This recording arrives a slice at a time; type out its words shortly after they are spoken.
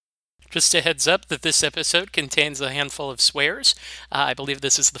Just a heads up that this episode contains a handful of swears. I believe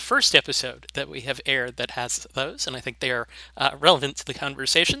this is the first episode that we have aired that has those, and I think they are relevant to the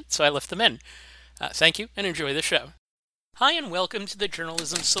conversation, so I left them in. Thank you and enjoy the show. Hi, and welcome to the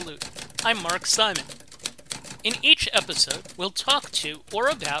Journalism Salute. I'm Mark Simon. In each episode, we'll talk to or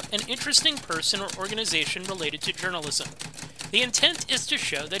about an interesting person or organization related to journalism. The intent is to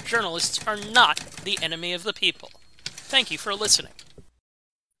show that journalists are not the enemy of the people. Thank you for listening.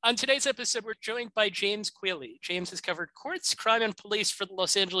 On today's episode, we're joined by James Queally. James has covered courts, crime, and police for the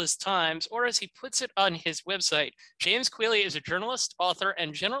Los Angeles Times, or as he puts it on his website, James Queally is a journalist, author,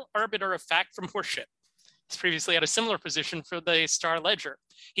 and general arbiter of fact from horseshit. He's previously had a similar position for the Star-Ledger.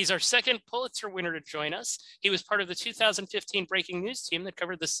 He's our second Pulitzer winner to join us. He was part of the 2015 breaking news team that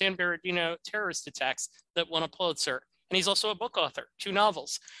covered the San Bernardino terrorist attacks that won a Pulitzer. And he's also a book author, 2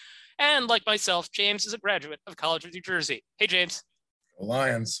 novels. And like myself, James is a graduate of College of New Jersey. Hey, James. Go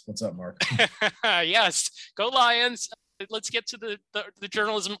Lions. What's up, Mark? Yes, go Lions. Let's get to the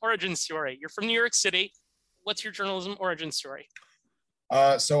journalism origin story. You're from New York City. What's your journalism origin story?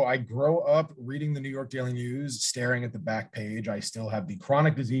 So I grow up reading the New York Daily News, staring at the back page. I still have the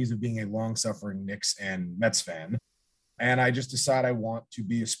chronic disease of being a long-suffering Knicks and Mets fan. And I just decide I want to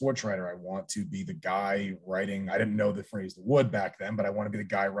be a sports writer. I want to be the guy writing. I didn't know the phrase "the wood" back then, but I want to be the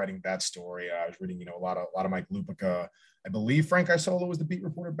guy writing that story. I was reading, a lot of Mike Lupica. I believe Frank Isola was the beat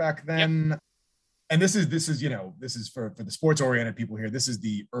reporter back then. Yep. And this is for the sports oriented people here. This is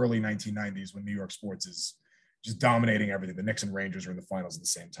the early 1990s when New York sports is just dominating everything. The Knicks and Rangers are in the finals at the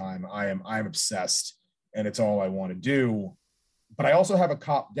same time. I'm obsessed, and it's all I want to do. But I also have a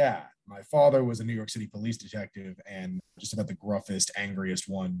cop dad. My father was a New York City police detective and just about the gruffest, angriest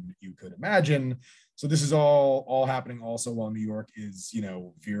one you could imagine. So this is all happening also while New York is,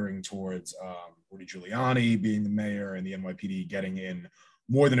 veering towards Rudy Giuliani being the mayor and the NYPD getting in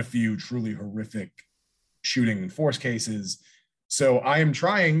more than a few truly horrific shooting and force cases. So I am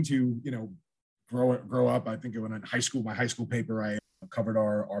trying to, grow up. I think when in my high school paper, I covered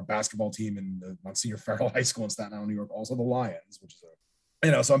our basketball team in the Monsignor Farrell High School in Staten Island, New York, also the Lions, which is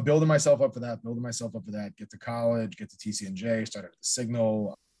so I'm building myself up for that, get to college, get to TCNJ, started at the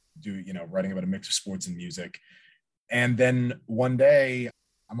Signal, writing about a mix of sports and music. And then one day,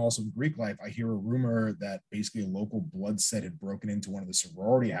 I'm also in Greek life, I hear a rumor that basically a local blood set had broken into one of the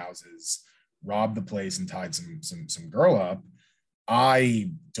sorority houses, robbed the place, and tied some girl up.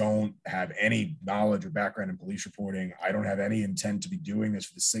 I don't have any knowledge or background in police reporting. I don't have any intent to be doing this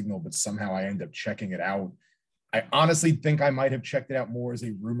for the Signal, but somehow I end up checking it out. I honestly think I might have checked it out more as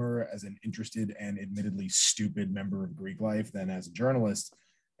a rumor, as an interested and admittedly stupid member of Greek life than as a journalist.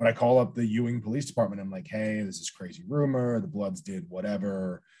 But I call up the Ewing Police Department. I'm like, hey, this is crazy rumor. The Bloods did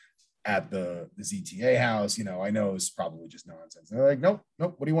whatever at the ZTA house. I know it's probably just nonsense. And they're like, nope.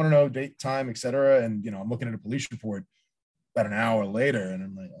 What do you want to know? Date, time, etc. And, I'm looking at a police report about an hour later, and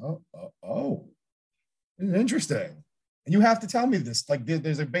I'm like, oh, this is interesting. And you have to tell me this. Like,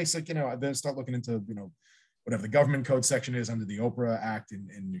 there's a basic, I then start looking into, whatever the government code section is under the Oprah Act in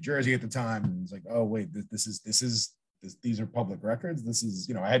New Jersey at the time. And it's like, oh, wait, these are public records. This is,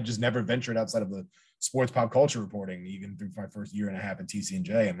 I had just never ventured outside of the sports pop culture reporting, even through my first year and a half at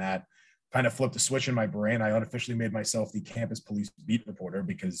TCNJ. And that kind of flipped a switch in my brain. I unofficially made myself the campus police beat reporter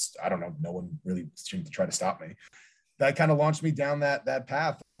because I don't know, no one really seemed to try to stop me. That kind of launched me down that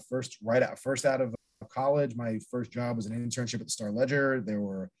path. First out of college, my first job was an internship at the Star-Ledger. There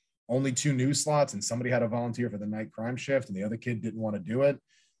were only 2 news slots, and somebody had to volunteer for the night crime shift, and the other kid didn't want to do it.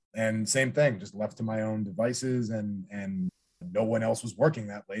 And same thing, just left to my own devices, and no one else was working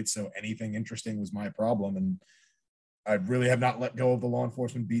that late, so anything interesting was my problem. And I really have not let go of the law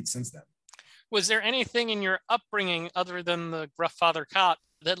enforcement beat since then. Was there anything in your upbringing other than the gruff father cop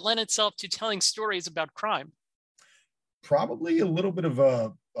that lent itself to telling stories about crime? Probably a little bit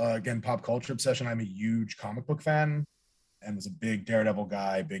of again, pop culture obsession. I'm a huge comic book fan and was a big Daredevil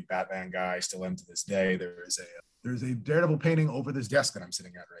guy, big Batman guy, still am to this day. There's a Daredevil painting over this desk that I'm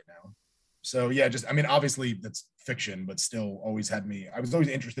sitting at right now. So yeah, obviously that's fiction, but still always I was always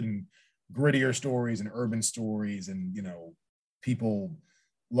interested in grittier stories and urban stories and, people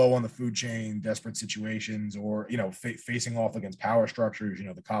low on the food chain, desperate situations, or, facing off against power structures.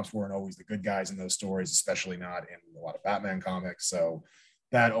 The cops weren't always the good guys in those stories, especially not in a lot of Batman comics. So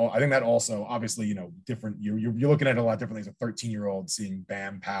I think that also, obviously, different. You're looking at it a lot differently as a 13-year-old seeing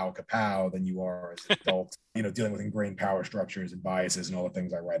bam, pow, kapow than you are as an adult, dealing with ingrained power structures and biases and all the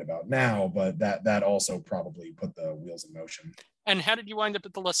things I write about now. But that also probably put the wheels in motion. And how did you wind up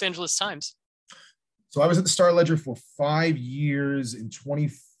at the Los Angeles Times? So I was at the Star-Ledger for 5 years. In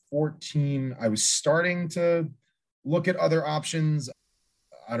 2014, I was starting to look at other options.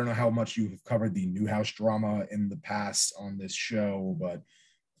 I don't know how much you've covered the Newhouse drama in the past on this show, but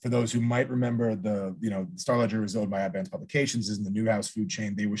for those who might remember, the Star Ledger is owned by Advanced Publications, is in the Newhouse food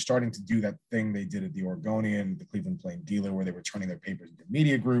chain. They were starting to do that thing they did at the Oregonian, the Cleveland Plain Dealer, where they were turning their papers into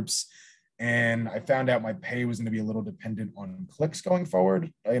media groups. And I found out my pay was going to be a little dependent on clicks going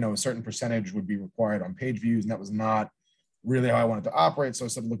forward. A certain percentage would be required on page views, and that was not really how I wanted to operate. So I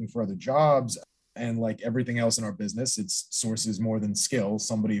started looking for other jobs. And like everything else in our business, it's sources more than skills.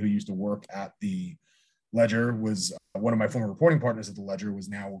 Somebody who used to work at the Ledger was one of my former reporting partners at the Ledger, was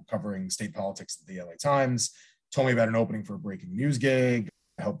now covering state politics at the LA Times, told me about an opening for a breaking news gig,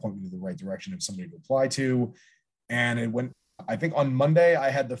 helped point me to the right direction of somebody to apply to. And it went, I think on Monday, I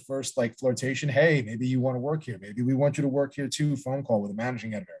had the first like flirtation. Hey, maybe you want to work here. Maybe we want you to work here too. Phone call with a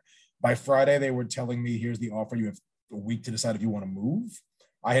managing editor. By Friday, they were telling me, here's the offer. You have a week to decide if you want to move.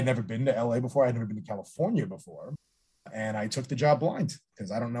 I had never been to LA before. I had never been to California before. And I took the job blind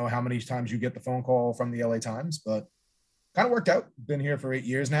because I don't know how many times you get the phone call from the LA Times, but kind of worked out. Been here for 8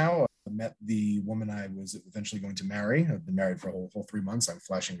 years now. I met the woman I was eventually going to marry. I've been married for a whole 3 months. I'm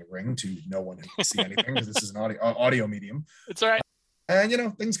flashing the ring to no one who can see anything because this is an audio medium. It's all right. And,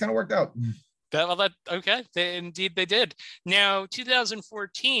 things kind of worked out. Okay. Indeed, they did. Now,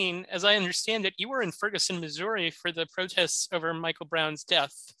 2014, as I understand it, you were in Ferguson, Missouri for the protests over Michael Brown's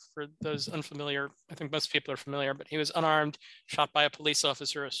death. For those unfamiliar, I think most people are familiar, but he was unarmed, shot by a police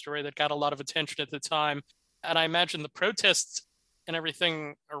officer, a story that got a lot of attention at the time. And I imagine the protests and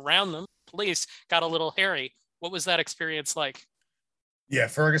everything around them, police, got a little hairy. What was that experience like? Yeah,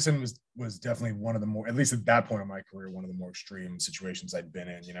 Ferguson was definitely one of the more, at least at that point in my career, one of the more extreme situations I'd been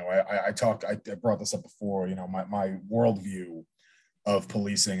in. I brought this up before. My worldview of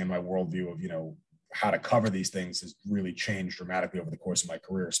policing and my worldview of how to cover these things has really changed dramatically over the course of my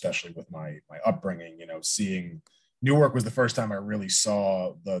career, especially with my upbringing. Seeing Newark was the first time I really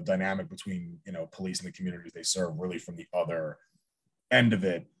saw the dynamic between police and the communities they serve really from the other end of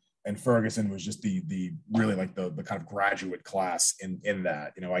it. And Ferguson was just the really like the kind of graduate class in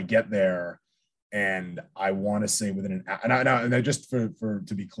that. I get there and I want to say within an and I just for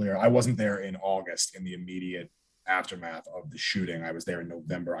to be clear, I wasn't there in August in the immediate aftermath of the shooting. I was there in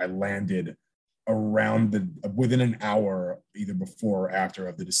November. I landed within an hour, either before or after,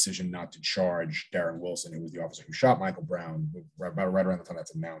 of the decision not to charge Darren Wilson, who was the officer who shot Michael Brown, right around the time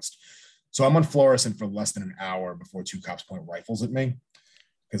that's announced. So I'm on Florissant for less than an hour before two cops point rifles at me,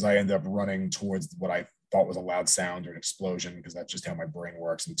 because I ended up running towards what I thought was a loud sound or an explosion, because that's just how my brain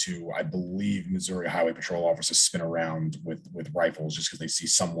works. And two, I believe Missouri Highway Patrol officers spin around with rifles just because they see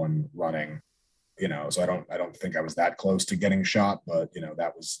someone running. So I don't think I was that close to getting shot, but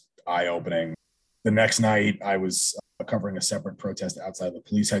that was eye-opening. The next night, I was covering a separate protest outside the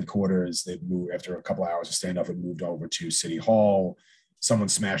police headquarters. They moved after a couple of hours of standoff. It moved over to City Hall. Someone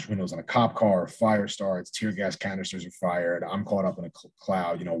smashed windows on a cop car, fire starts, tear gas canisters are fired. I'm caught up in a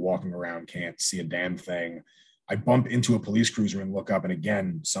cloud, walking around, can't see a damn thing. I bump into a police cruiser and look up, and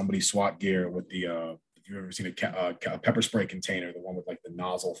again, somebody SWAT gear with the, if you've ever seen a pepper spray container, the one with like the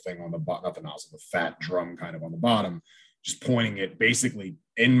nozzle thing on the bottom, not the nozzle, the fat drum kind of on the bottom, just pointing it basically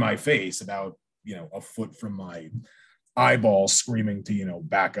in my face about, a foot from my eyeball, screaming to,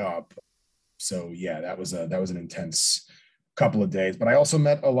 back up. So yeah, that was an intense couple of days, but I also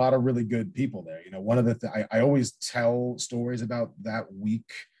met a lot of really good people there. One of the I always tell stories about that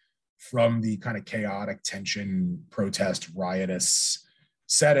week from the kind of chaotic tension, protest, riotous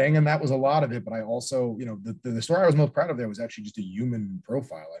setting, and that was a lot of it. But I also, the story I was most proud of there was actually just a human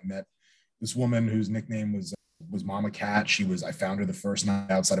profile. I met this woman whose nickname was Mama Cat. I found her the first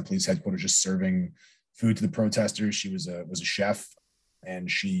night outside of police headquarters, just serving food to the protesters. She was a chef, and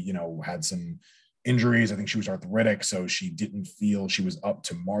she, had some injuries. I think she was arthritic, so she didn't feel she was up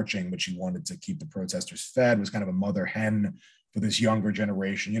to marching, but she wanted to keep the protesters fed, was kind of a mother hen for this younger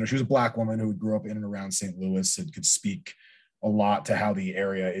generation. She was a Black woman who grew up in and around St. Louis and could speak a lot to how the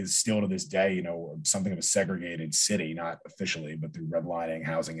area is still to this day, something of a segregated city, not officially, but through redlining,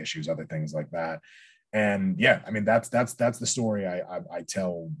 housing issues, other things like that. And yeah, I mean, that's the story I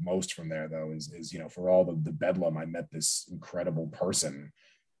tell most from there, though, is for all the bedlam, I met this incredible person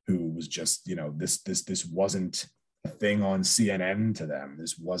who was just, this wasn't a thing on CNN to them.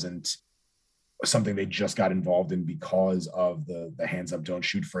 This wasn't something they just got involved in because of the hands up, don't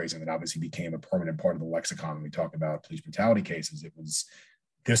shoot phrasing that obviously became a permanent part of the lexicon when we talk about police brutality cases. It was,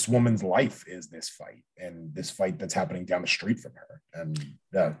 this woman's life is this fight, and this fight that's happening down the street from her. And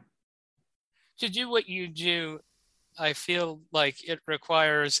To do what you do, I feel like it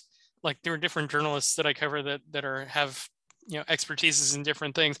requires, like, there are different journalists that I cover that have expertises in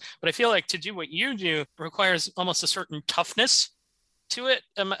different things, but I feel like to do what you do requires almost a certain toughness to it?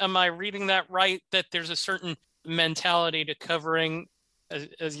 Am I reading that right? That there's a certain mentality to covering,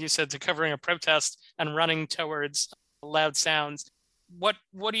 as you said, to covering a protest and running towards loud sounds. What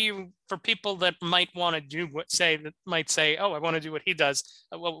do you, for people that might want to do that might say, oh, I want to do what he does?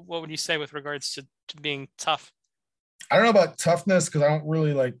 What would you say with regards to being tough? I don't know about toughness because I don't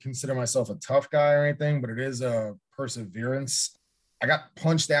really like consider myself a tough guy or anything, but it is a perseverance. I got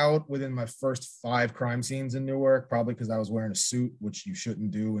punched out within my first 5 crime scenes in Newark, probably because I was wearing a suit, which you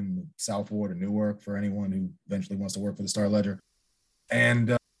shouldn't do in the South Ward of Newark for anyone who eventually wants to work for the Star Ledger.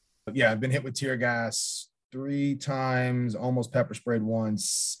 And yeah, I've been hit with tear gas 3 times, almost pepper sprayed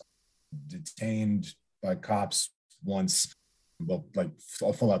once, detained by cops once, well, like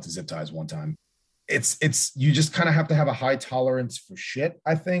full out to zip ties one time. It's you just kind of have to have a high tolerance for shit,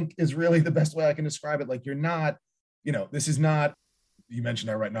 I think is really the best way I can describe it. Like you're not, this is not, you mentioned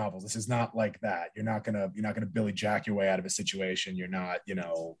I write novels. This is not like that. You're not gonna Billy Jack your way out of a situation. You're not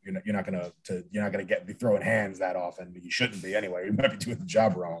gonna be throwing hands that often. You shouldn't be anyway. You might be doing the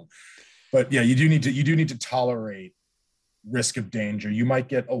job wrong. But yeah, you do need to tolerate risk of danger. You might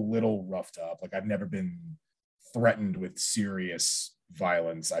get a little roughed up. Like I've never been threatened with serious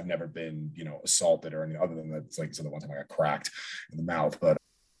violence. I've never been, assaulted or anything other than that. It's like so the one time I got cracked in the mouth. But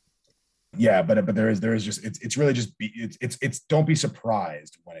yeah, but there is just it's really just it's don't be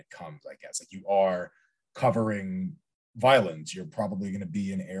surprised when it comes, I guess. Like you are covering violence. You're probably going to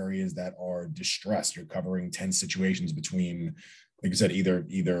be in areas that are distressed. You're covering tense situations between, like I said,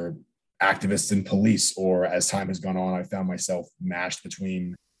 either activists and police, or as time has gone on, I found myself mashed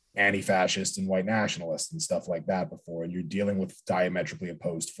between anti-fascists and white nationalists and stuff like that before. And you're dealing with diametrically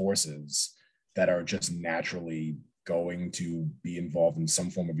opposed forces that are just naturally going to be involved in some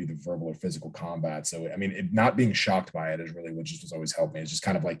form of either verbal or physical combat. So, I mean, not being shocked by it is really what just has always helped me. It's just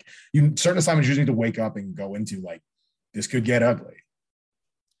kind of like certain assignments you just need to wake up and go into like, this could get ugly.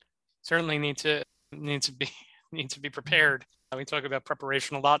 Certainly need to be need to be prepared. We talk about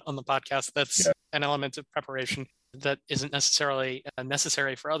preparation a lot on the podcast. That's Yeah. an element of preparation that isn't necessarily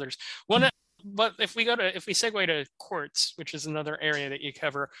necessary for others. One, but if we segue to courts, which is another area that you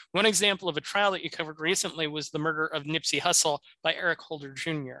cover, one example of a trial that you covered recently was the murder of Nipsey Hussle by Eric Holder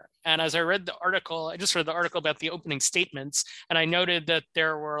Jr. And as I read the article, I just read the article about the opening statements, and I noted that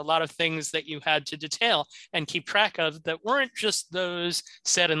there were a lot of things that you had to detail and keep track of that weren't just those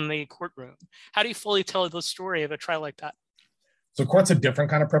said in the courtroom. How do you fully tell the story of a trial like that? So court's a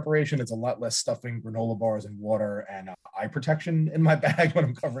different kind of preparation. It's a lot less stuffing granola bars and water and eye protection in my bag when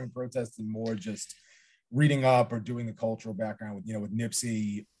I'm covering protests, and more just reading up or doing the cultural background with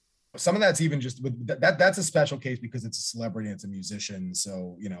Nipsey. Some of that's even just with that. That's a special case because it's a celebrity and it's a musician.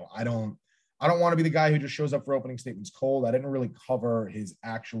 So I don't want to be the guy who just shows up for opening statements cold. I didn't really cover his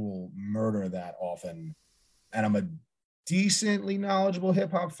actual murder that often, and I'm a decently knowledgeable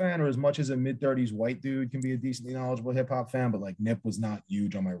hip hop fan, or as much as a mid-30s white dude can be a decently knowledgeable hip hop fan, but like Nip was not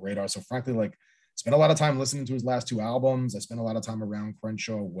huge on my radar. So frankly, like spent a lot of time listening to his last 2 albums. I spent a lot of time around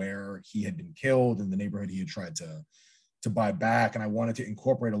Crenshaw where he had been killed in the neighborhood he had tried to buy back. And I wanted to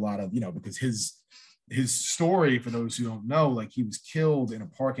incorporate a lot of, because his story, for those who don't know, like he was killed in a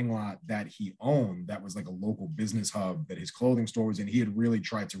parking lot that he owned that was like a local business hub that his clothing store was in. He had really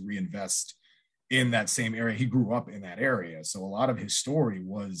tried to reinvest in that same area. He grew up in that area. So a lot of his story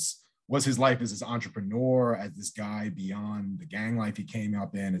was his life as this entrepreneur, as this guy beyond the gang life he came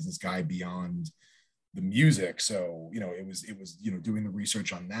up in, as this guy beyond the music. So, it was, doing the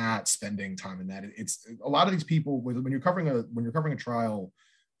research on that, spending time in that. It's a lot of these people when you're covering a trial,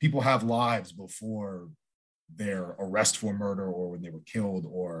 people have lives before their arrest for murder or when they were killed,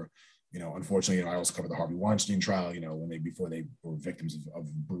 or unfortunately, I also covered the Harvey Weinstein trial, before they were victims of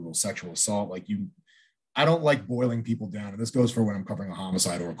brutal sexual assault. I don't like boiling people down. And this goes for when I'm covering a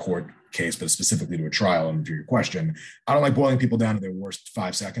homicide or a court case, but specifically to a trial. And to your question, I don't like boiling people down to their worst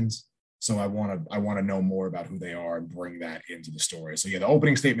 5 seconds. So I want to know more about who they are and bring that into the story. So yeah, the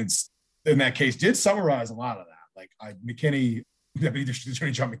opening statements in that case did summarize a lot of that. Like McKinney, Deputy District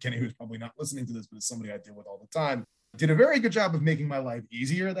Attorney John McKinney, who's probably not listening to this, but is somebody I deal with all the time, did a very good job of making my life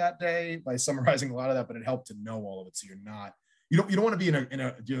easier that day by summarizing a lot of that, but it helped to know all of it. So you don't want to be in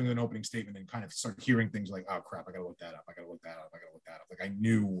a doing an opening statement and kind of start hearing things like, oh crap, I gotta look that up. Like I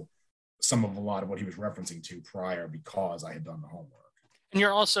knew a lot of what he was referencing to prior because I had done the homework. And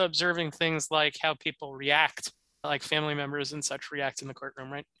you're also observing things like how people react, like family members and such react in the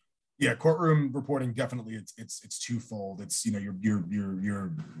courtroom, right? Yeah, courtroom reporting definitely it's twofold. It's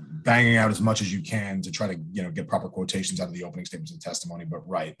you're banging out as much as you can to try to get proper quotations out of the opening statements and testimony. But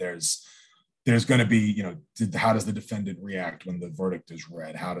right, there's going to be how does the defendant react when the verdict is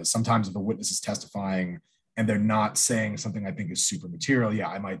read? How does sometimes if a witness is testifying and they're not saying something I think is super material, yeah,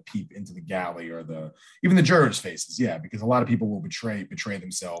 I might peep into the galley or the even the jurors' faces, yeah, because a lot of people will betray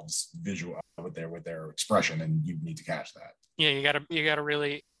themselves visual with their expression, and you need to catch that. Yeah, you gotta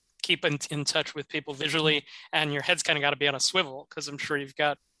really keep in touch with people visually, and your head's kind of got to be on a swivel because I'm sure you've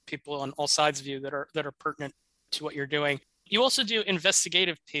got people on all sides of you that are pertinent to what you're doing. You also do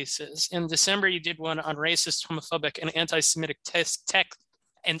investigative pieces. In December, you did one on racist, homophobic, and anti-Semitic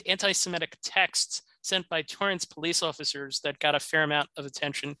texts sent by Torrance police officers that got a fair amount of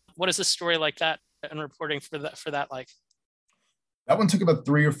attention. What is a story like that and reporting for that like? That one took about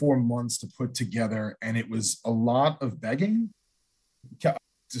 3 or 4 months to put together, and it was a lot of begging.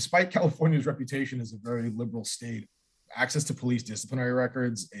 Despite California's reputation as a very liberal state, access to police disciplinary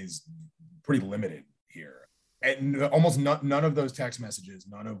records is pretty limited here. And almost none of those text messages,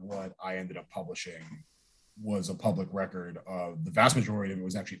 none of what I ended up publishing was a public record. The vast majority of it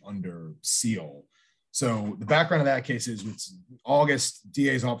was actually under seal. So the background of that case is it's August,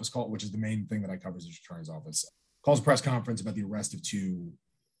 DA's office called, which is the main thing that I cover, is the attorney's office, calls a press conference about the arrest of two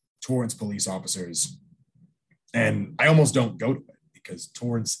Torrance police officers. And I almost don't go to it because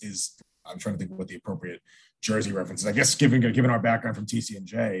Torrance is, I'm trying to think what the appropriate Jersey references. I guess given our background from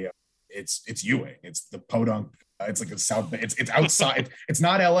TCNJ, it's Ewing, it's the podunk, it's like a South, it's outside, it's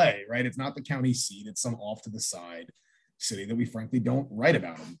not LA, right? It's not the county seat, it's some off to the side city that we frankly don't write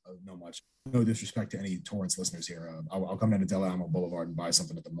about no much. No disrespect to any Torrance listeners here. I'll come down to Del Alamo Boulevard and buy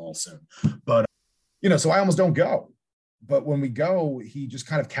something at the mall soon. But, so I almost don't go. But when we go, he just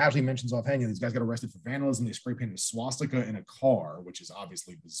kind of casually mentions offhand, these guys got arrested for vandalism. They spray painted a swastika in a car, which is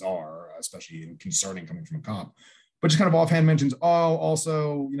obviously bizarre, especially and concerning coming from a cop. But just kind of offhand mentions,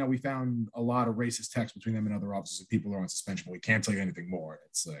 also, we found a lot of racist texts between them and other officers, and people are on suspension, but we can't tell you anything more.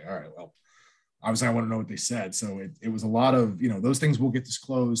 It's like, all right, well, obviously I want to know what they said. So it was a lot of, those things will get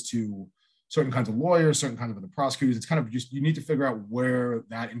disclosed to certain kinds of lawyers, certain kinds of other prosecutors. It's kind of just, you need to figure out where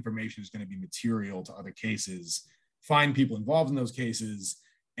that information is going to be material to other cases, find people involved in those cases,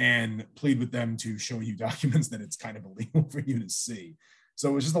 and plead with them to show you documents that it's kind of illegal for you to see. So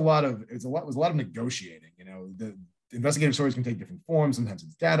it was just a lot of negotiating. The investigative stories can take different forms. Sometimes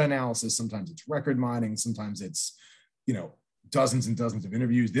it's data analysis, sometimes it's record mining, sometimes it's, dozens and dozens of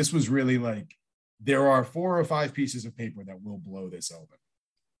interviews. This was really like, there are 4 or 5 pieces of paper that will blow this open.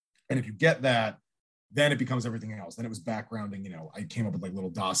 And if you get that, then it becomes everything else. Then it was backgrounding, I came up with like little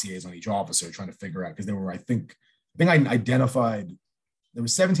dossiers on each officer trying to figure out, because there were, I think I identified, there were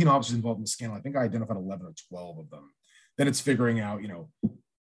 17 officers involved in the scandal. I think I identified 11 or 12 of them. Then it's figuring out,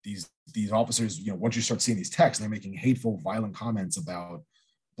 these officers, once you start seeing these texts, they're making hateful, violent comments about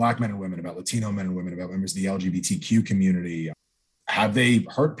Black men and women, about Latino men and women, about members of the LGBTQ community. Have they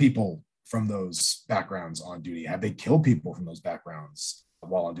hurt people from those backgrounds on duty? Have they killed people from those backgrounds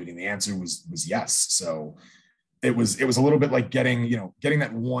while on duty? And the answer was yes. So it was a little bit like getting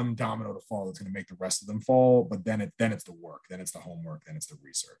that one domino to fall that's going to make the rest of them fall. But then it's the work, then it's the homework, then it's the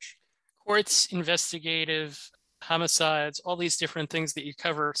research. Courts, investigative, homicides, all these different things that you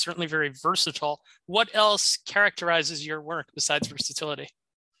cover, certainly very versatile. What else characterizes your work besides versatility?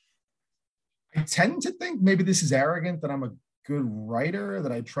 I tend to think maybe this is arrogant, that I'm a good writer,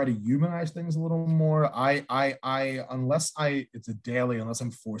 that I try to humanize things a little more. Unless it's a daily, unless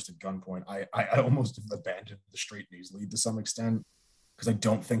I'm forced at gunpoint, I almost abandon the straight news lead to some extent, because I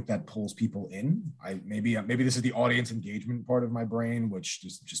don't think that pulls people in. Maybe this is the audience engagement part of my brain, which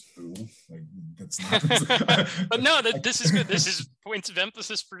just boo. Like, that's not. But no, this is good. This is points of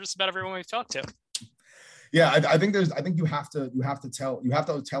emphasis for just about everyone we've talked to. Yeah, I think you have to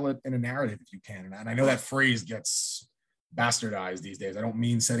tell it in a narrative if you can. And I know that phrase gets bastardized these days. I don't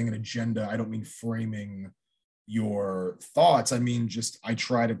mean setting an agenda. I don't mean framing your thoughts. I mean, I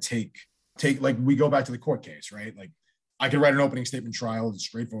try to take, like, we go back to the court case, right? Like, I could write an opening statement trial. It's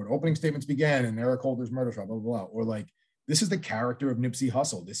straightforward. Opening statements began in Eric Holder's murder trial, blah, blah, blah. Or like, this is the character of Nipsey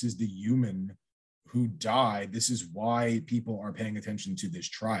Hussle. This is the human who died. This is why people are paying attention to this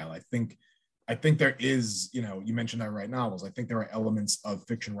trial. I think there is, you mentioned that, right, novels. I think there are elements of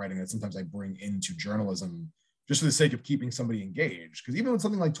fiction writing that sometimes I bring into journalism just for the sake of keeping somebody engaged. Because even with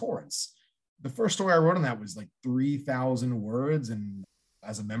something like Torrance, the first story I wrote on that was like 3,000 words. And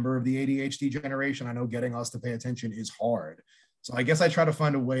as a member of the ADHD generation, I know getting us to pay attention is hard. So I guess I try to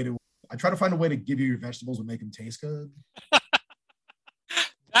find a way to give you your vegetables and make them taste good.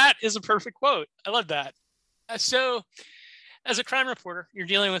 That is a perfect quote. I love that. So as a crime reporter, you're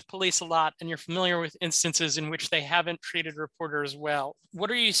dealing with police a lot, and you're familiar with instances in which they haven't treated reporters well. What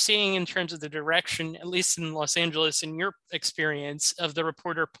are you seeing in terms of the direction, at least in Los Angeles, in your experience, of the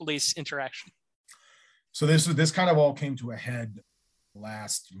reporter-police interaction? So this kind of all came to a head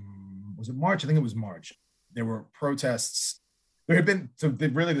was it March? I think it was March. there were protests. There had been, so they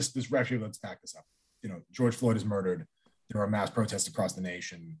really, this actually, let's back this up. George Floyd is murdered. There are mass protests across the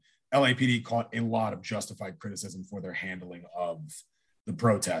nation. LAPD caught a lot of justified criticism for their handling of the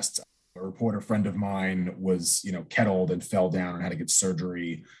protests. A reporter friend of mine was, kettled and fell down and had to get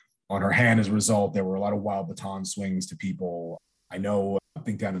surgery on her hand as a result. There were a lot of wild baton swings to people. I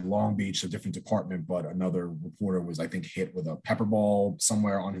think down in Long Beach, a different department, but another reporter was, I think, hit with a pepper ball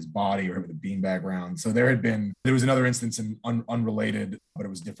somewhere on his body or hit with a beanbag round. So there was another instance in unrelated, but it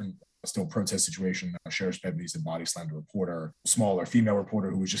was different, still protest situation. Sheriff's deputies had body slammed a reporter, smaller female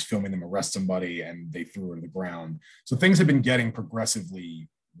reporter who was just filming them arrest somebody, and they threw her to the ground. So things have been getting progressively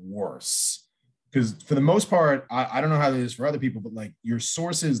worse. Because for the most part, I don't know how it is for other people, but like your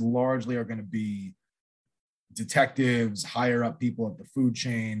sources largely are going to be detectives, higher up people at the food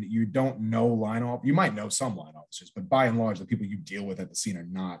chain. You don't know line off. You might know some line officers, but by and large, the people you deal with at the scene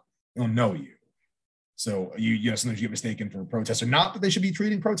they don't know you. So sometimes you get mistaken for a protester. Not that they should be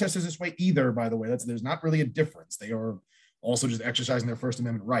treating protesters this way either, by the way. There's not really a difference. They are also just exercising their First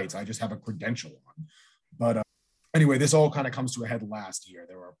Amendment rights. I just have a credential on. But anyway, this all kind of comes to a head last year.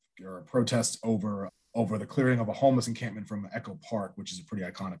 There were protests over the clearing of a homeless encampment from Echo Park, which is a pretty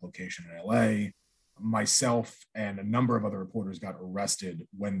iconic location in LA. Myself and a number of other reporters got arrested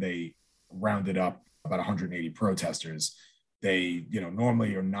when they rounded up about 180 protesters. They,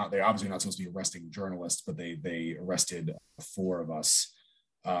 normally are not, they're obviously not supposed to be arresting journalists, but they arrested 4 of us.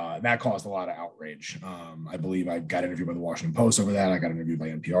 That caused a lot of outrage. I believe I got interviewed by the Washington Post over that. I got interviewed by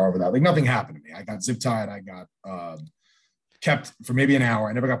NPR over that. Like nothing happened to me. I got zip tied. I got kept for maybe an hour.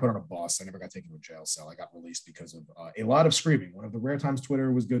 I never got put on a bus. I never got taken to a jail cell. I got released because of a lot of screaming. One of the rare times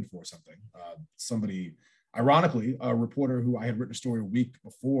Twitter was good for something. Somebody, ironically, a reporter who I had written a story a week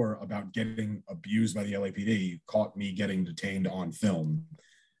before about getting abused by the LAPD caught me getting detained on film.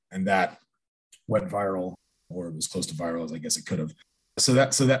 And that went viral, or it was close to viral as I guess it could have. So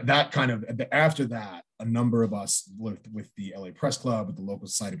that kind of, after that, a number of us with the LA Press Club, with the local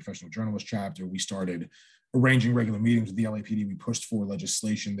Society of Professional Journalists chapter, we started arranging regular meetings with the LAPD. We pushed for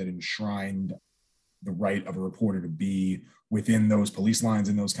legislation that enshrined the right of a reporter to be within those police lines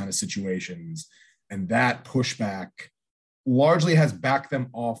in those kind of situations. And that pushback largely has backed them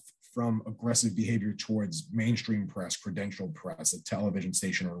off from aggressive behavior towards mainstream press, credentialed press, a television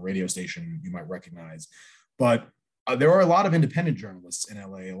station or a radio station you might recognize. But there are a lot of independent journalists in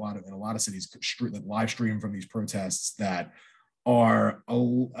LA, in a lot of cities that live stream from these protests that are,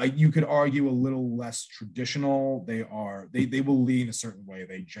 you could argue, a little less traditional. They will lean a certain way.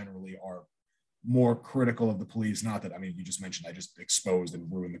 They generally are more critical of the police. Not that, you just mentioned I just exposed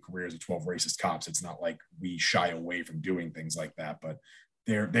and ruined the careers of 12 racist cops. It's not like we shy away from doing things like that, but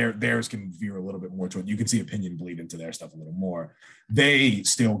theirs can veer a little bit more to it. You can see opinion bleed into their stuff a little more. They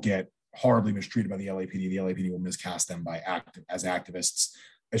still get horribly mistreated by the LAPD. The LAPD will miscast them as activists.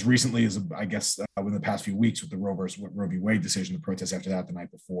 As recently as, I guess, within the past few weeks with the Roe v. Wade decision, the protests after that the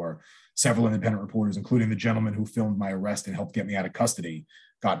night before, several independent reporters, including the gentleman who filmed my arrest and helped get me out of custody,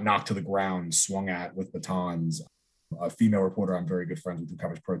 got knocked to the ground, swung at with batons. A female reporter I'm very good friends with who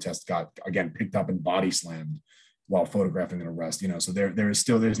covers protests got, again, picked up and body slammed while photographing an arrest. So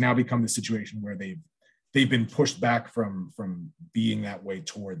there's now become this situation where they've been pushed back from being that way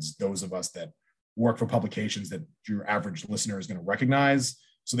towards those of us that work for publications that your average listener is going to recognize.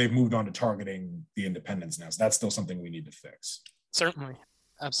 So they've moved on to targeting the independents now. So that's still something we need to fix. Certainly.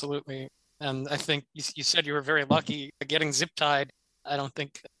 Absolutely. And I think you said you were very lucky getting zip tied. I don't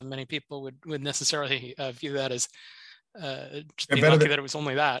think many people would necessarily view that as just being lucky that it was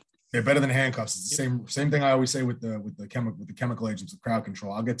only that. They're better than handcuffs. It's the same thing I always say with the chemical agents with crowd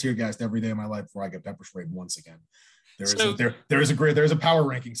control. I'll get tear gassed every day of my life before I get pepper sprayed once again. There is a power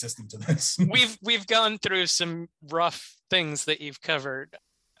ranking system to this. We've gone through some rough things that you've covered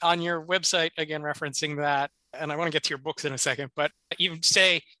on your website, again referencing that, and I want to get to your books in a second, but you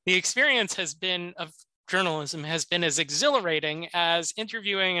say the experience of journalism has been as exhilarating as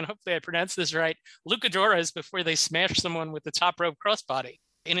interviewing, and hopefully I pronounced this right, Lucadores before they smash someone with the top rope crossbody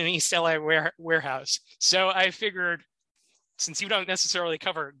in an East LA warehouse. So I figured, since you don't necessarily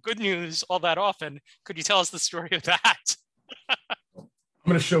cover good news all that often, could you tell us the story of that? I'm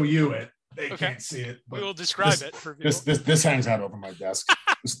going to show you it. They can't see it. We will describe it for people. This hangs out over my desk.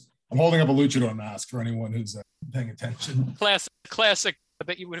 I'm holding up a luchador mask for anyone who's paying attention. Classic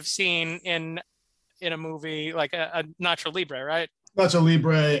that you would have seen in a movie like a Nacho Libre, right? Nacho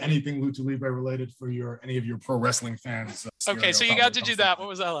Libre, anything Lucha Libre related for any of your pro wrestling fans. Okay, so you got to do that. What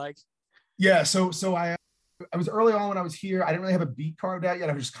was that like? Yeah, so I was early on when I was here. I didn't really have a beat carved out yet.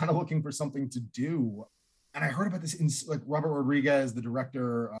 I was just kind of looking for something to do. And I heard about this in like Robert Rodriguez, the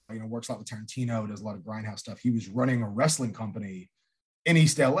director, works a lot with Tarantino, does a lot of grindhouse stuff. He was running a wrestling company in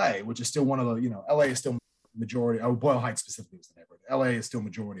East LA, which is still one of the, LA is still majority, Boyle Heights specifically was the neighborhood. LA is still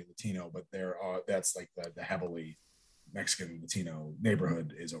majority Latino, but that's like the heavily Mexican Latino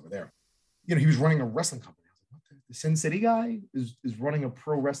neighborhood is over there. He was running a wrestling company. I was like, what the Sin City guy is running a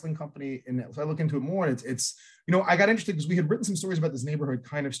pro wrestling company. And so I look into it more. And it's I got interested because we had written some stories about this neighborhood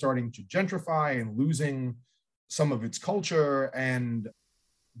kind of starting to gentrify and losing some of its culture. And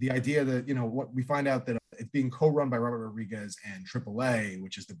the idea that, what we find out that it's being co-run by Robert Rodriguez and AAA,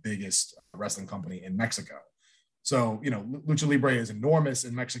 which is the biggest wrestling company in Mexico. So, Lucha Libre is enormous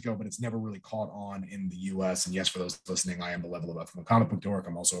in Mexico, but it's never really caught on in the US. And yes, for those listening, I am a level above from a comic book dork.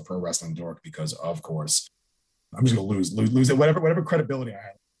 I'm also a pro wrestling dork because, of course, I'm just going to lose it, whatever credibility I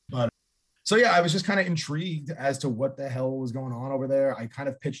had. But so, yeah, I was just kind of intrigued as to what the hell was going on over there. I kind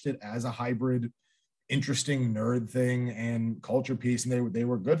of pitched it as a hybrid, interesting nerd thing and culture piece, and they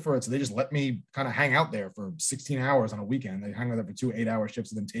were good for it. So they just let me kind of hang out there for 16 hours on a weekend. They hung out there for 2 8-hour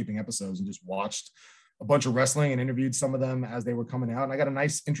shifts of them taping episodes and just watched a bunch of wrestling and interviewed some of them as they were coming out. And I got a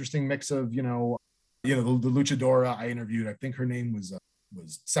nice, interesting mix of, the luchadora I interviewed. I think her name was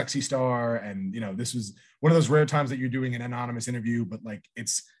Sexy Star. And, this was one of those rare times that you're doing an anonymous interview, but like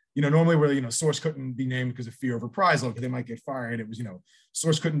it's, normally where, source couldn't be named because of fear of reprisal, because they might get fired. It was,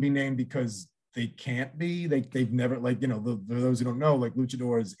 source couldn't be named because they can't be. They've never, like, those who don't know, like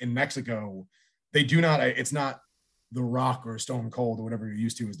luchadors in Mexico, they do not, it's not The Rock or Stone Cold or whatever you're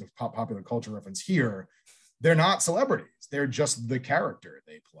used to as the popular culture reference here. They're not celebrities. They're just the character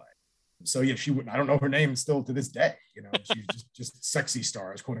they play. So yeah, she wouldn't, I don't know her name still to this day. She's just Sexy Star.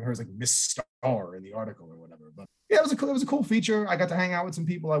 I was quoting her as like Miss Star in the article or whatever. But yeah, it was a cool feature. I got to hang out with some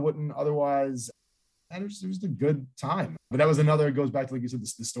people I wouldn't otherwise. And it was a good time. But that was another, it goes back to, like you said,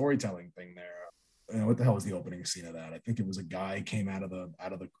 the storytelling thing there. What the hell was the opening scene of that? I think it was a guy came out of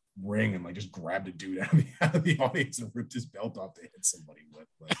the ring and like just grabbed a dude out of the audience and ripped his belt off to hit somebody with.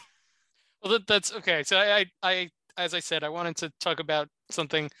 Like, well, that's okay. So I, as I said, I wanted to talk about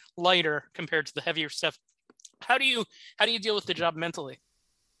something lighter compared to the heavier stuff. How do you deal with the job mentally?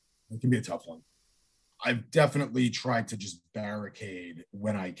 It can be a tough one. I've definitely tried to just barricade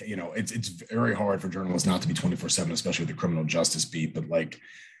when it's very hard for journalists not to be 24/7, especially with the criminal justice beat. But like,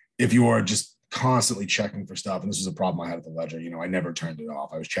 if you are just constantly checking for stuff, and this was a problem I had at the Ledger, I never turned it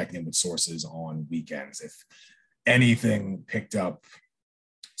off. I was checking in with sources on weekends. If anything picked up,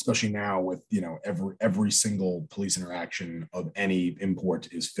 especially now with, every single police interaction of any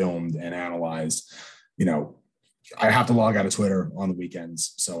import is filmed and analyzed, I have to log out of Twitter on the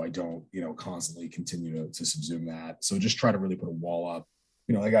weekends so I don't, constantly continue to subsume that. So just try to really put a wall up.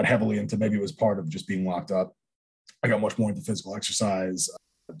 I got heavily into, maybe it was part of just being locked up. I got much more into physical exercise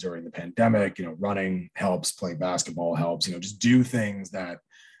during the pandemic. Running helps, playing basketball helps, just do things that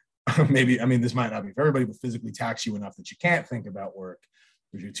maybe, this might not be for everybody, but physically tax you enough that you can't think about work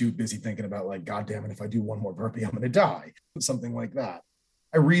because you're too busy thinking about like, God damn it, if I do one more burpee, I'm going to die. Something like that.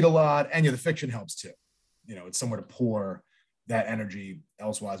 I read a lot, and the fiction helps too. It's somewhere to pour that energy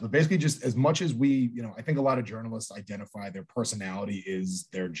elsewise. But basically, just as much as we, I think a lot of journalists identify their personality is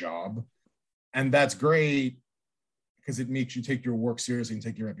their job. And that's great because it makes you take your work seriously and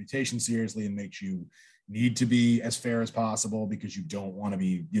take your reputation seriously, and makes you need to be as fair as possible because you don't want to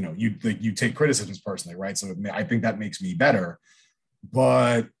be, you take criticisms personally, right? So I think that makes me better.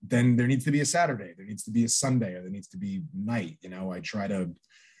 But then there needs to be a Saturday, there needs to be a Sunday, or there needs to be night. I try to,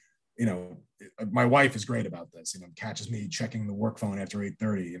 my wife is great about this, catches me checking the work phone after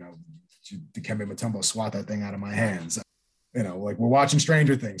 8:30, Dikembe Mutombo swat that thing out of my hands. Like we're watching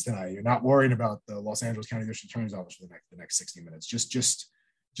Stranger Things tonight. You're not worried about the Los Angeles County District Attorney's Office for the next 60 minutes.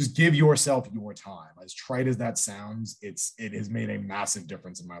 Just give yourself your time. As trite as that sounds, it has made a massive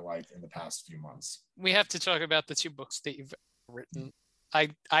difference in my life in the past few months. We have to talk about the 2 books that you've written. I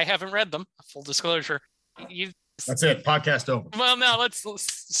haven't read them. Full disclosure. That's it. Podcast over. Well, no, let's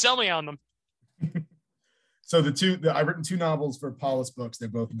sell me on them. So I've written 2 novels for Paulus Books. They're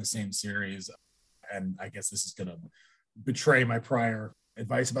both in the same series, and I guess this is going to betray my prior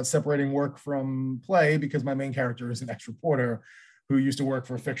advice about separating work from play, because my main character is an ex-reporter who used to work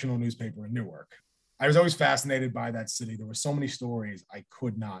for a fictional newspaper in Newark. I was always fascinated by that city. There were so many stories I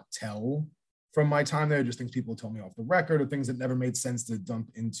could not tell from my time there, just things people told me off the record, or things that never made sense to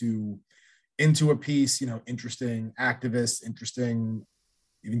dump into a piece. Interesting activists, interesting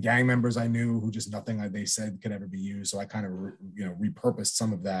even gang members I knew who just nothing they said could ever be used. So I kind of repurposed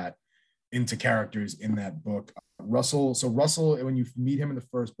some of that into characters in that book. Russell, when you meet him in the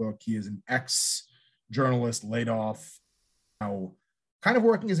first book, he is an ex-journalist laid off, now kind of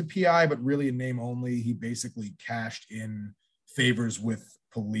working as a PI, but really in name only. He basically cashed in favors with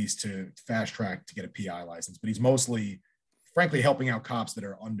police to fast track to get a PI license, but he's mostly, frankly, helping out cops that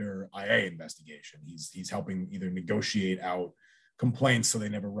are under IA investigation. He's helping either negotiate out complaints so they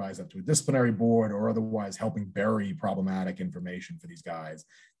never rise up to a disciplinary board, or otherwise helping bury problematic information for these guys.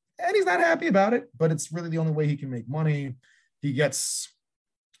 And he's not happy about it, but it's really the only way he can make money. He gets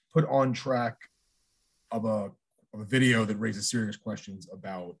put on track of a video that raises serious questions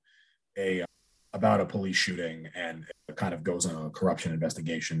a about a police shooting, and it kind of goes on a corruption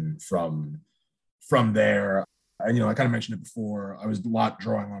investigation from there. And I kind of mentioned it before. I was a lot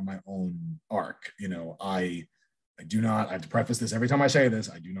drawing on my own arc. I do not. I have to preface this every time I say this.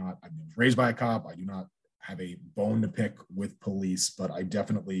 I do not. I was raised by a cop. I do not have a bone to pick with police, but I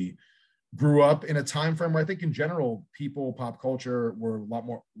definitely grew up in a time frame where I think in general people, pop culture, were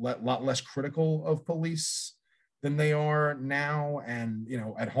a lot less critical of police than they are now. And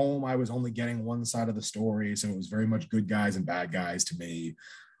at home I was only getting one side of the story, so it was very much good guys and bad guys to me,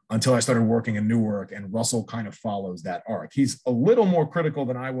 until I started working in Newark, and Russell kind of follows that arc. He's a little more critical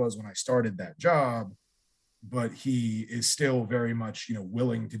than I was when I started that job, but he is still very much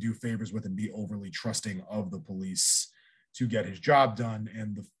willing to do favors with and be overly trusting of the police to get his job done.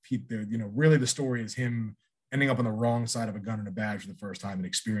 And really the story is him ending up on the wrong side of a gun and a badge for the first time and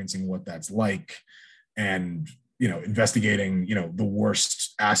experiencing what that's like, and investigating the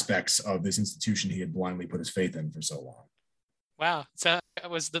worst aspects of this institution he had blindly put his faith in for so long. Wow. So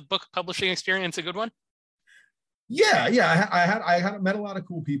was the book publishing experience a good one? Yeah. I had met a lot of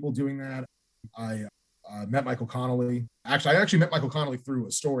cool people doing that. I met Michael Connolly. Actually, I met Michael Connolly through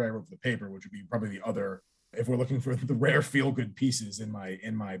a story I wrote for the paper, which would be probably the other, if we're looking for the rare feel good pieces in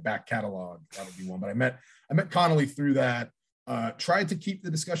my back catalog, that would be one. But I met Connolly through that. Tried to keep the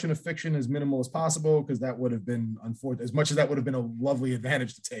discussion of fiction as minimal as possible, because that would have been, unfortunate, as much as that would have been a lovely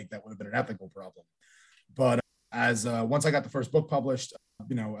advantage to take, that would have been an ethical problem. But as once I got the first book published,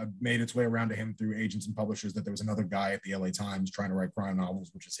 I made its way around to him through agents and publishers that there was another guy at the LA Times trying to write crime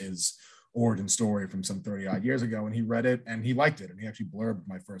novels, which is his origin story from some 30 odd years ago. And he read it and he liked it. And he actually blurbed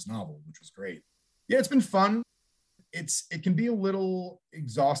my first novel, which was great. Yeah, it's been fun. It can be a little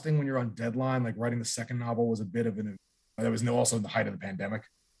exhausting when you're on deadline. Like writing the second novel was a bit of that was also in the height of the pandemic.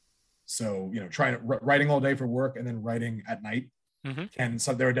 So, writing all day for work and then writing at night. Mm-hmm. And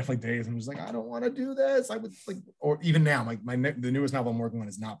so there are definitely days I'm just like, I don't want to do this. I would like, or even now, the newest novel I'm working on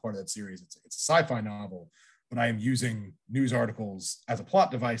is not part of that series. It's a sci-fi novel, but I am using news articles as a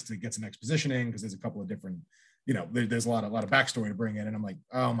plot device to get some expositioning, because there's a couple of different, there's a lot of backstory to bring in. And I'm like,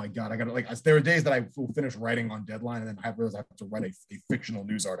 oh my God, I got to there are days that I will finish writing on deadline, and then I realize I have to write a fictional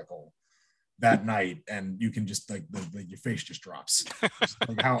news article that night. And you can just your face just drops. Just,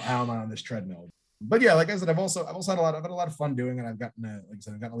 how am I on this treadmill? But yeah, like I said, I've had a lot of fun doing it. I've gotten to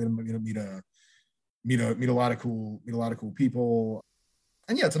meet a lot of cool people.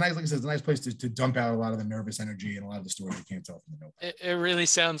 And yeah, it's a nice place to dump out a lot of the nervous energy and a lot of the stories you can't tell from the notebook. It really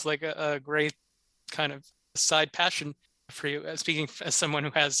sounds like a great kind of side passion for you. Speaking as someone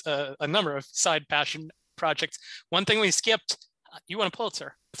who has a number of side passion projects, one thing we skipped, you won a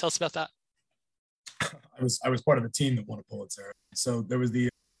Pulitzer. Tell us about that. I was part of a team that won a Pulitzer. So there was the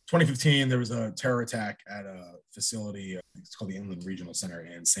 2015, there was a terror attack at a facility. It's called the Inland Regional Center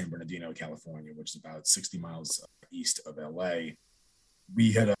in San Bernardino, California, which is about 60 miles east of LA.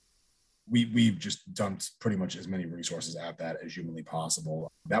 We've just dumped pretty much as many resources at that as humanly possible.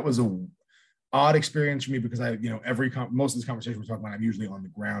 That was a odd experience for me, because most of this conversation we're talking about, I'm usually on the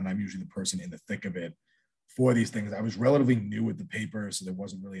ground. I'm usually the person in the thick of it for these things. I was relatively new at the paper, so there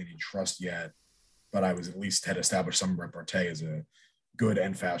wasn't really any trust yet, but I was at least had established some repartee as a good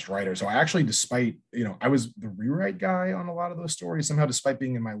and fast writer. So I actually, despite, I was the rewrite guy on a lot of those stories. Somehow, despite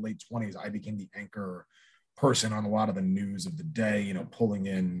being in my late 20s, I became the anchor person on a lot of the news of the day, pulling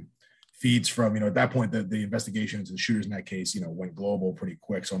in feeds from, at that point, the investigation into the shooters in that case, went global pretty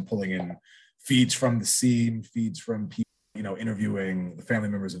quick. So I'm pulling in feeds from the scene, feeds from people, interviewing the family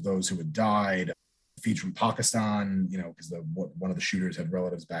members of those who had died, feeds from Pakistan, because one of the shooters had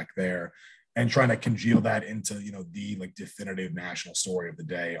relatives back there, and trying to congeal that into, the definitive national story of the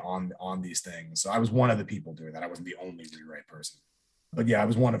day on these things. So I was one of the people doing that. I wasn't the only rewrite person. But yeah, I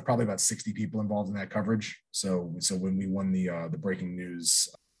was one of probably about 60 people involved in that coverage. So when we won the breaking news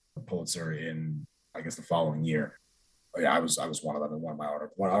Pulitzer in, I guess, the following year, yeah, I was one of them. And one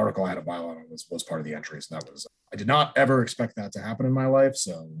article I had a bio on was part of the entries. And that was, I did not ever expect that to happen in my life.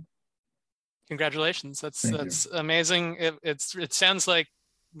 So congratulations. That's amazing. It sounds like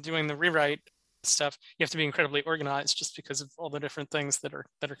doing the rewrite stuff, you have to be incredibly organized, just because of all the different things that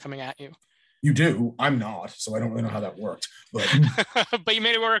are coming at you. You do. I'm not, so I don't really know how that worked. But But you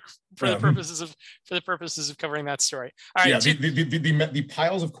made it work for the um, purposes of covering that story. All right, yeah, the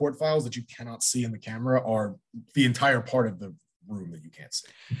piles of court files that you cannot see in the camera are the entire part of the room that you can't see.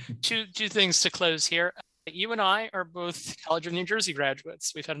 two things to close here. You and I are both College of New Jersey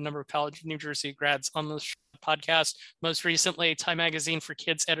graduates. We've had a number of College of New Jersey grads on this podcast. Most recently, Time Magazine for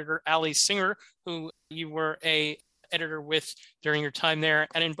Kids editor Ali Singer, who you were a editor with during your time there.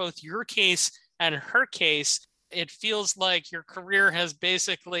 And in both your case and her case, it feels like your career has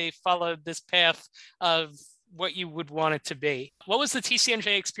basically followed this path of what you would want it to be. What was the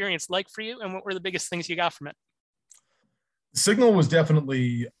TCNJ experience like for you, and what were the biggest things you got from it? Signal was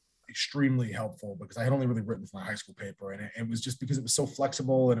definitely extremely helpful because I had only really written for my high school paper, and it was just because it was so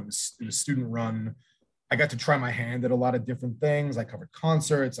flexible and it was student run. I got to try my hand at a lot of different things. I covered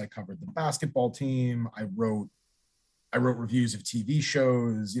concerts, I covered the basketball team, I wrote reviews of TV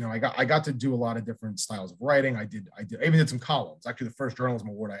shows. I got to do a lot of different styles of writing. I even did some columns. Actually, the first journalism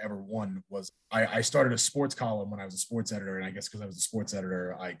award I ever won was I started a sports column when I was a sports editor, and I guess because I was a sports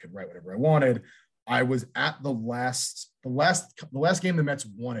editor, I could write whatever I wanted. I was at the last game the Mets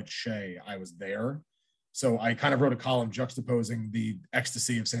won at Shea. I was there. So I kind of wrote a column juxtaposing the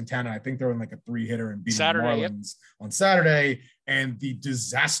ecstasy of Santana. I think they were in like a 3-hitter and beating the Marlins on Saturday, and the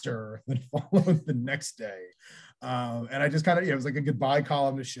disaster that followed the next day. And I just kind of, it was like a goodbye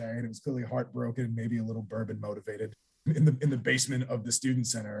column to Shea, and it was clearly heartbroken, maybe a little bourbon motivated in the basement of the student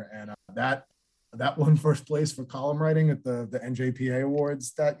center. And that won first place for column writing at the NJPA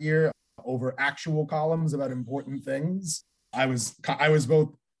awards that year over actual columns about important things. I was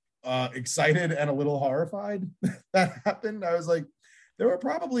both excited and a little horrified that happened. I was like, there were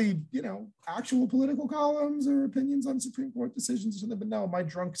probably, actual political columns or opinions on Supreme Court decisions or something, but no, my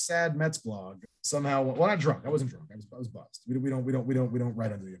drunk, sad Mets blog somehow, well, not drunk. I wasn't drunk. I was buzzed. We don't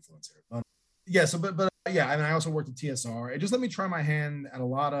write under the influence here. Yeah. So, but yeah, and I also worked at TSR. It just let me try my hand at a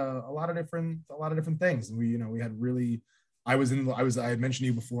lot of different things. And we had really, I had mentioned to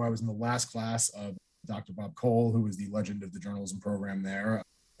you before, I was in the last class of Dr. Bob Cole, who was the legend of the journalism program there.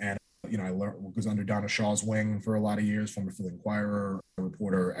 And, I was under Donna Shaw's wing for a lot of years, former Philly Inquirer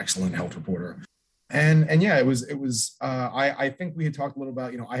reporter, excellent health reporter. And yeah, it was I think we had talked a little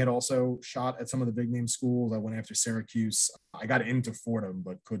about, I had also shot at some of the big name schools. I went after Syracuse. I got into Fordham,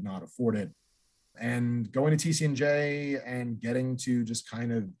 but could not afford it. And going to TCNJ and getting to just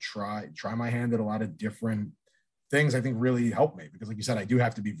kind of try my hand at a lot of different things, I think really helped me because, like you said, I do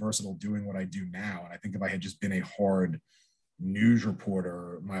have to be versatile doing what I do now. And I think if I had just been a hard news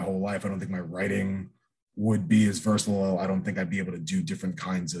reporter my whole life, I don't think my writing would be as versatile. I don't think I'd be able to do different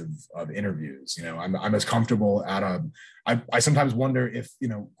kinds of interviews. I'm as comfortable I sometimes wonder if,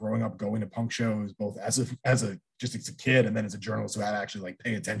 growing up, going to punk shows, both as a kid and then as a journalist who had to actually like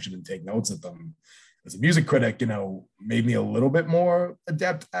pay attention and take notes at them, as a music critic, made me a little bit more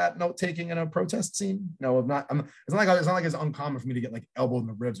adept at note taking in a protest scene. It's not like it's uncommon for me to get like elbowed in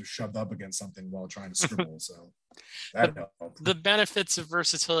the ribs or shoved up against something while trying to scribble. So that helped. The benefits of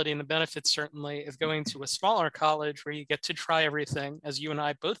versatility and the benefits certainly of going to a smaller college where you get to try everything, as you and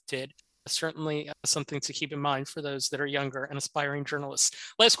I both did, certainly something to keep in mind for those that are younger and aspiring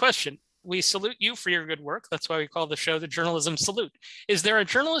journalists. Last question. We salute you for your good work. That's why we call the show the Journalism Salute. Is there a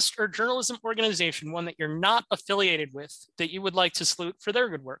journalist or journalism organization, one that you're not affiliated with, that you would like to salute for their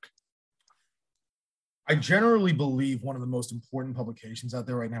good work? I generally believe one of the most important publications out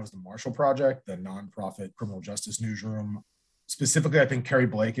there right now is the Marshall Project, the nonprofit criminal justice newsroom. Specifically, I think Carrie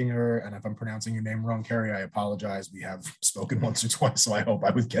Blakinger, and if I'm pronouncing your name wrong, Carrie, I apologize. We have spoken once or twice, so I hope I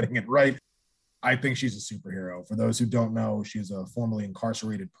was getting it right. I think she's a superhero. For those who don't know, she's a formerly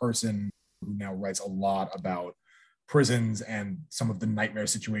incarcerated person who now writes a lot about prisons and some of the nightmare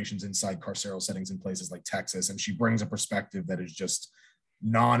situations inside carceral settings in places like Texas. And she brings a perspective that is just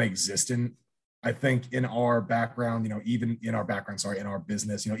non-existent, I think, in our background, even in our background, in our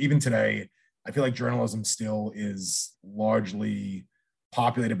business, even today, I feel like journalism still is largely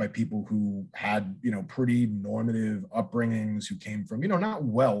populated by people who had, pretty normative upbringings, who came from, not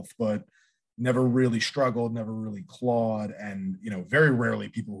wealth, but never really struggled, never really clawed, and very rarely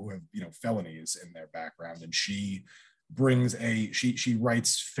people who have felonies in their background. And she brings she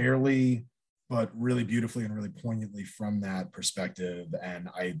writes fairly but really beautifully and really poignantly from that perspective. And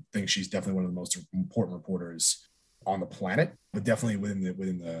I think she's definitely one of the most important reporters on the planet, but definitely within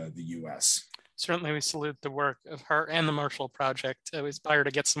the US. Certainly, we salute the work of her and the Marshall Project. We aspire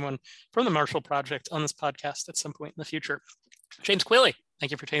to get someone from the Marshall Project on this podcast at some point in the future. James Queally,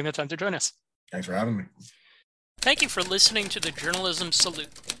 thank you for taking the time to join us. Thanks for having me. Thank you for listening to the Journalism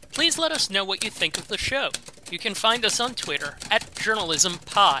Salute. Please let us know what you think of the show. You can find us on Twitter at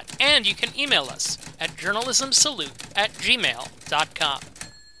journalismpod. And you can email us at journalismsalute@gmail.com.